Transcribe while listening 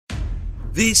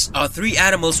These are three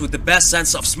animals with the best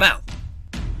sense of smell.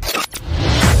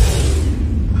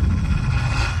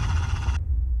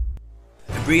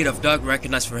 A breed of dog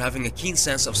recognized for having a keen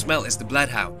sense of smell is the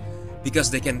bloodhound,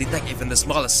 because they can detect even the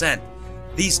smallest scent.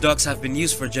 These dogs have been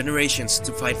used for generations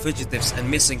to find fugitives and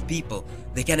missing people.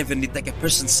 They can even detect a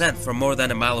person's scent from more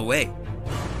than a mile away.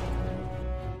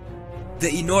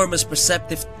 The enormous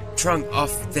perceptive trunk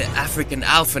of the African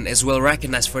elephant is well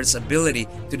recognized for its ability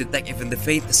to detect even the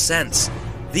faintest scents.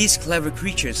 These clever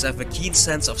creatures have a keen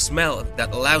sense of smell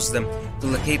that allows them to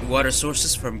locate water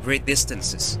sources from great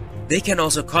distances. They can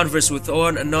also converse with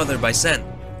one another by scent.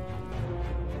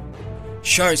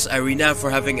 Sharks are renowned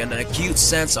for having an acute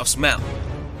sense of smell,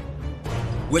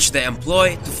 which they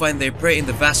employ to find their prey in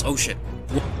the vast ocean.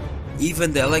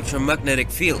 Even the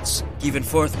electromagnetic fields given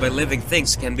forth by living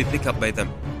things can be picked up by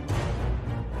them.